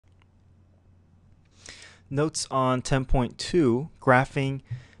Notes on 10.2, graphing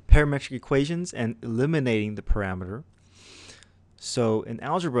parametric equations and eliminating the parameter. So in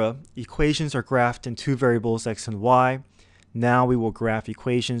algebra, equations are graphed in two variables, x and y. Now we will graph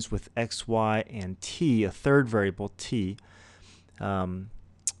equations with x, y, and t, a third variable, t, or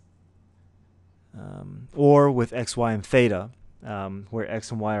with x, y, and theta, where x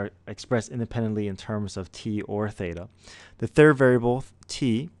and y are expressed independently in terms of t or theta. The third variable,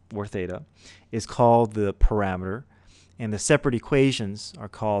 t, or theta, is called the parameter, and the separate equations are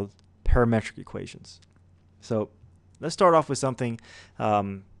called parametric equations. So let's start off with something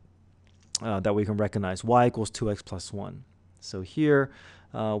that we can recognize. Y equals 2x plus 1. So here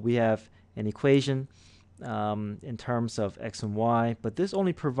we have an equation in terms of x and y, but this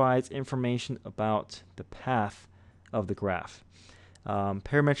only provides information about the path of the graph.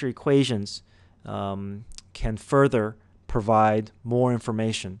 Parametric equations can further provide more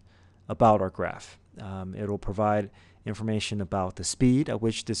information about our graph. It will provide information about the speed at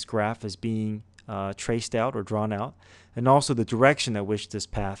which this graph is being traced out or drawn out, and also the direction at which this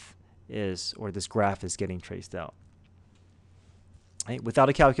path is, or this graph is getting traced out. Right? Without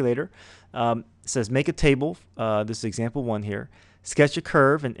a calculator, it says make a table. This is example 1 here. Sketch a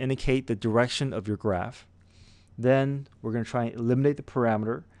curve and indicate the direction of your graph. Then we're going to try and eliminate the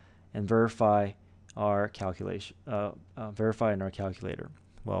parameter and verify our calculation. Verify in our calculator.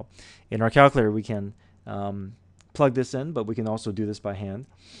 Well, in our calculator we can plug this in, but we can also do this by hand.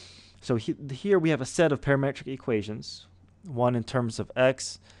 So here we have a set of parametric equations, one in terms of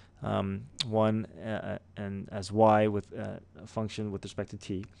x, one and as y with a function with respect to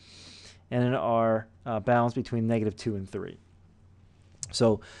t, and in our bounds between -2 and 3.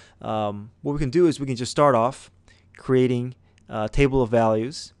 So what we can do is we can just start off creating a table of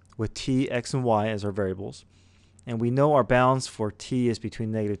values with t, x, and y as our variables. And we know our bounds for t is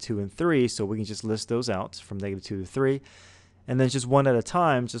between -2 and 3, so we can just list those out from -2 to 3. And then just one at a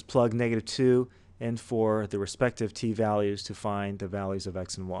time, just plug -2 in for the respective t values to find the values of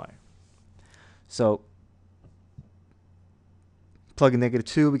x and y. So plug in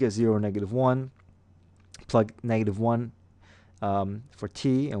 -2, we get 0 or -1. Plug -1 for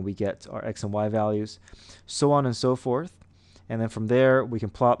t, and we get our x and y values, so on and so forth. And then from there, we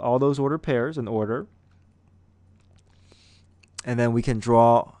can plot all those ordered pairs in order. And then we can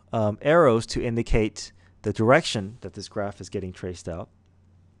draw arrows to indicate the direction that this graph is getting traced out.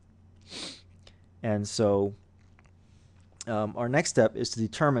 And so our next step is to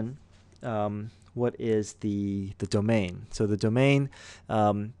determine what is the domain. So the domain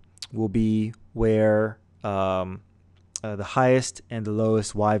will be where the highest and the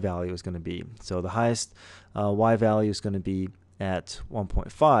lowest y value is going to be. So the highest y value is going to be at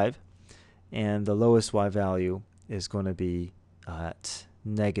 1.5, and the lowest y value is going to be at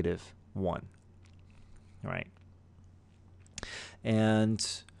 -1. Right.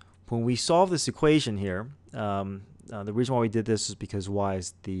 And when we solve this equation here, the reason why we did this is because y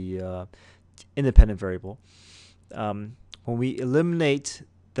is the independent variable. When we eliminate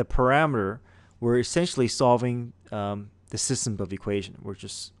the parameter, we're essentially solving the system of equation. We're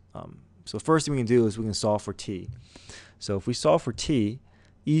just so first thing we can do is we can solve for t. So if we solve for t,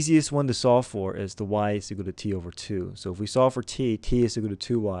 easiest one to solve for is the y is equal to t over 2. So if we solve for t, t is equal to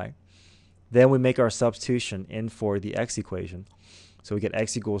 2y. Then we make our substitution in for the x equation. So we get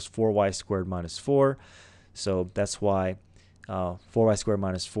x equals 4y squared minus 4. So that's why 4y squared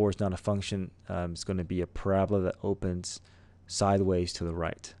minus 4 is not a function. It's going to be a parabola that opens sideways to the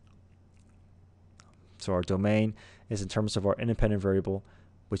right. So our domain is in terms of our independent variable,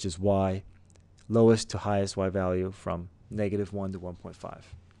 which is y, lowest to highest y value from -1 to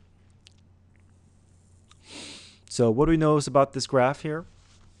 1.5. So what do we know about this graph here?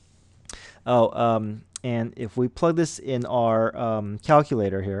 And if we plug this in our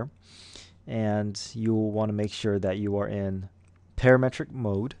calculator here, and you'll want to make sure that you are in parametric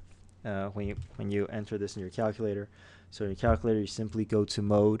mode when you enter this in your calculator. So in your calculator, you simply go to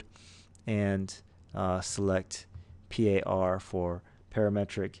mode and select PAR for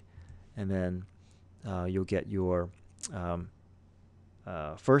parametric, and then you'll get your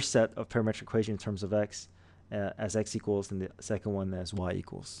first set of parametric equation in terms of x as x equals, and the second one as y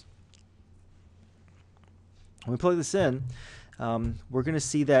equals. When we plug this in, we're going to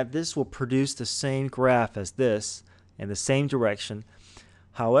see that this will produce the same graph as this in the same direction.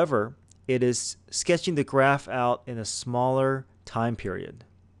 However, it is sketching the graph out in a smaller time period.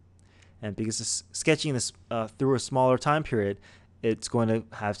 And because it's sketching this through a smaller time period, it's going to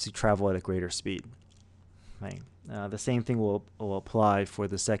have to travel at a greater speed. Right. The same thing will apply for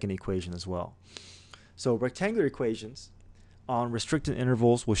the second equation as well. So rectangular equations on restricted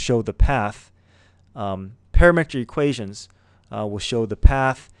intervals will show the path parametric equations will show the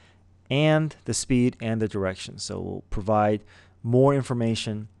path and the speed and the direction. So we'll provide more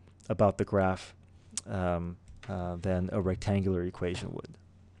information about the graph than a rectangular equation would.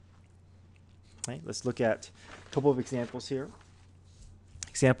 Right, let's look at a couple of examples here.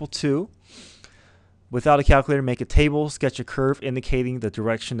 Example 2. Without a calculator, make a table, sketch a curve indicating the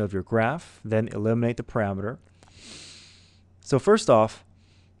direction of your graph, then eliminate the parameter. So first off,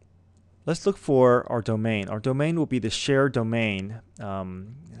 let's look for our domain. Our domain will be the shared domain.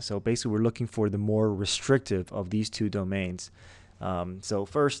 So basically, we're looking for the more restrictive of these two domains. So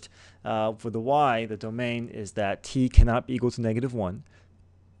first, for the y, the domain is that t cannot be equal to -1.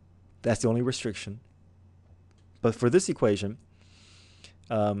 That's the only restriction. But for this equation,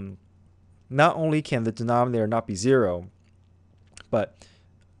 not only can the denominator not be 0, but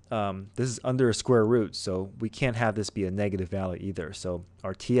this is under a square root, so we can't have this be a negative value either. So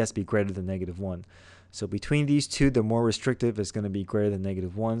our t has to be greater than -1. So between these two, the more restrictive is going to be greater than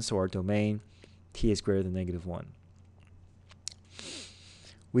 -1, so our domain t is greater than -1.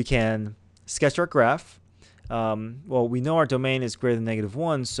 We can sketch our graph. Well, we know our domain is greater than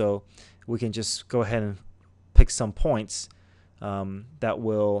 -1, so we can just go ahead and pick some points that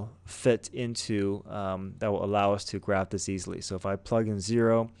will fit into, that will allow us to graph this easily. So if I plug in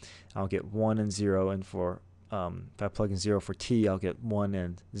 0, I'll get 1 and 0, and for if I plug in 0 for t, I'll get 1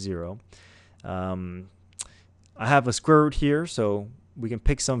 and 0. I have a square root here, so we can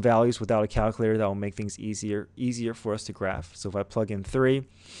pick some values without a calculator that will make things easier for us to graph. So if I plug in 3,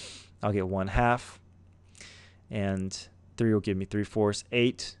 I'll get 1/2, and 3 will give me 3/4.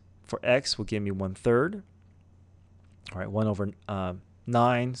 8 for x will give me 1/3. All right, 1 over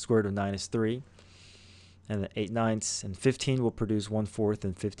 9, square root of 9 is 3. And then 8/9 and 15 will produce 1/4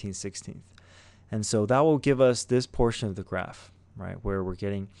 and 15/16. And so that will give us this portion of the graph, right, where we're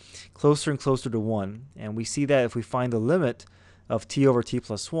getting closer and closer to 1. And we see that if we find the limit of t over t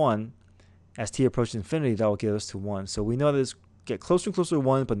plus 1, as t approaches infinity, that will get us to 1. So we know that it's get closer and closer to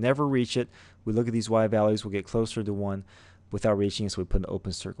 1, but never reach it. We look at these y values, we'll get closer to 1 without reaching it, so we put an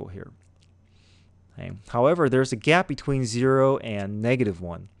open circle here. Okay. However, there's a gap between 0 and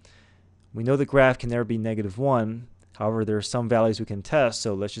 -1. We know the graph can never be -1. However, there are some values we can test,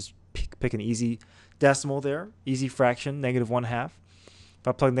 so let's just pick an easy decimal there, easy fraction, -1/2. If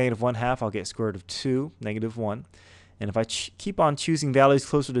I plug -1/2, I'll get square root of 2, -1. And if I keep on choosing values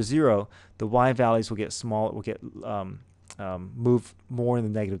closer to 0, the y values will get small, will get move more in the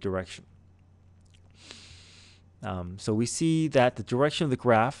negative direction. So we see that the direction of the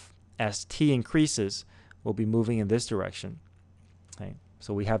graph as t increases will be moving in this direction. Okay.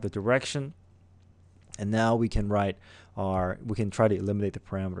 So we have the direction, and now we can write we can try to eliminate the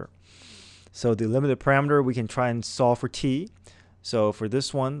parameter. So to eliminate the parameter, we can try and solve for t. So for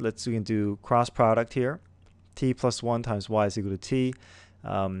this one, we can do cross product here. T plus 1 times y is equal to t.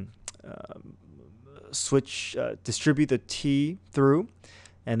 Distribute the t through,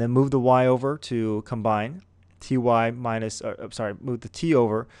 and then move the y over to combine. Move the t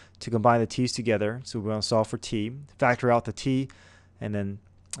over to combine the t's together. So we want to solve for t. Factor out the t, and then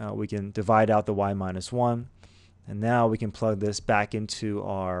we can divide out the y minus 1. And now we can plug this back into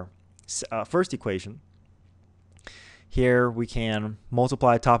our first equation. Here we can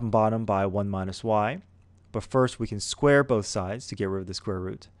multiply top and bottom by 1 minus y. But first we can square both sides to get rid of the square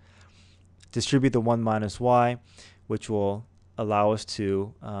root. Distribute the 1 minus y, which will allow us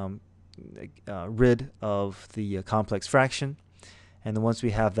to rid of the complex fraction. And then once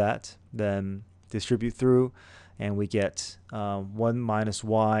we have that, then distribute through, and we get 1 minus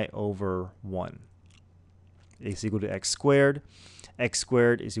y over 1 is equal to x squared. X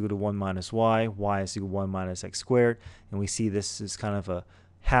squared is equal to 1 minus y. Y is equal to 1 minus x squared. And we see this is kind of a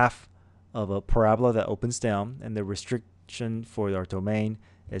half of a parabola that opens down, and the restriction for our domain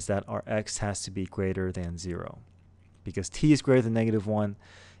is that our x has to be greater than 0. Because t is greater than -1.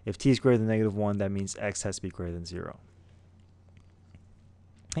 If t is greater than -1, that means x has to be greater than 0.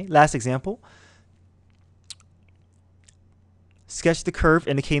 Okay, last example. Sketch the curve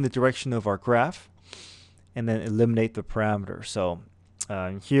indicating the direction of our graph, and then eliminate the parameter. So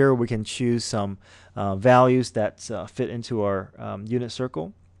here we can choose some values that fit into our unit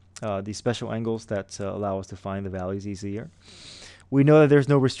circle, these special angles that allow us to find the values easier. We know that there's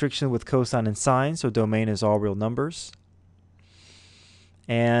no restriction with cosine and sine, so domain is all real numbers.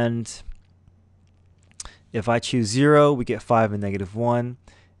 And if I choose 0, we get 5 and -1.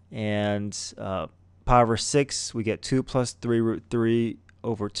 And pi over 6, we get 2 plus 3 root 3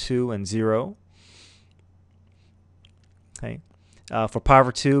 over 2 and 0. Okay. For pi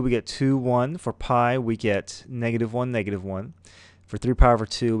over 2, we get 2, 1. For pi, we get -1, -1. For 3 pi over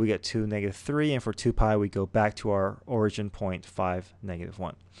 2, we get 2, negative 3. And for 2 pi, we go back to our origin point, 5, negative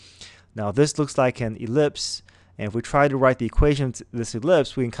 1. Now, this looks like an ellipse. And if we try to write the equation to this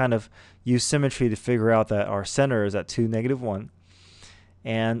ellipse, we can kind of use symmetry to figure out that our center is at 2, negative 1.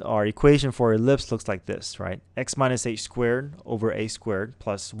 And our equation for ellipse looks like this, right? X minus h squared over a squared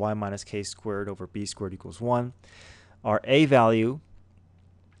plus y minus k squared over b squared equals 1. Our a value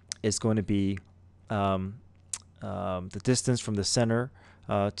is going to be the distance from the center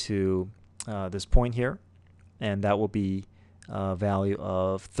to this point here. And that will be a value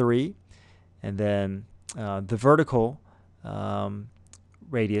of 3. And then the vertical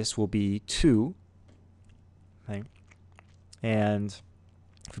radius will be 2. Okay? And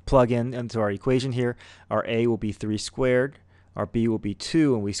if we plug in into our equation here, our a will be 3 squared, our b will be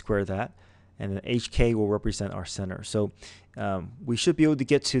 2, and we square that. And then hk will represent our center. So we should be able to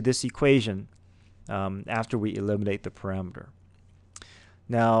get to this equation after we eliminate the parameter.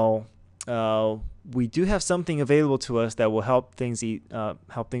 Now, we do have something available to us that will help things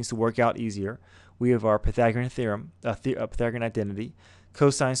to work out easier. We have our Pythagorean theorem, Pythagorean identity.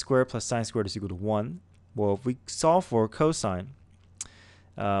 Cosine squared plus sine squared is equal to 1. Well, if we solve for cosine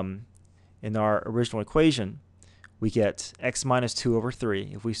in our original equation, we get x minus 2 over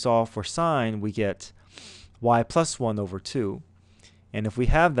 3. If we solve for sine, we get y plus 1 over 2. And if we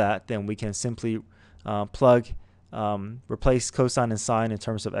have that, then we can simply replace cosine and sine in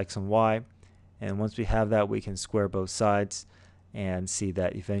terms of x and y. And once we have that, we can square both sides and see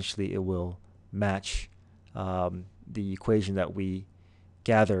that eventually it will match the equation that we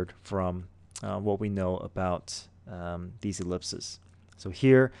gathered from what we know about these ellipses. So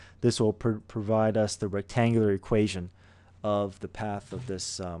here, this will provide us the rectangular equation of the path of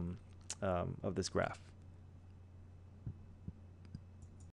this graph.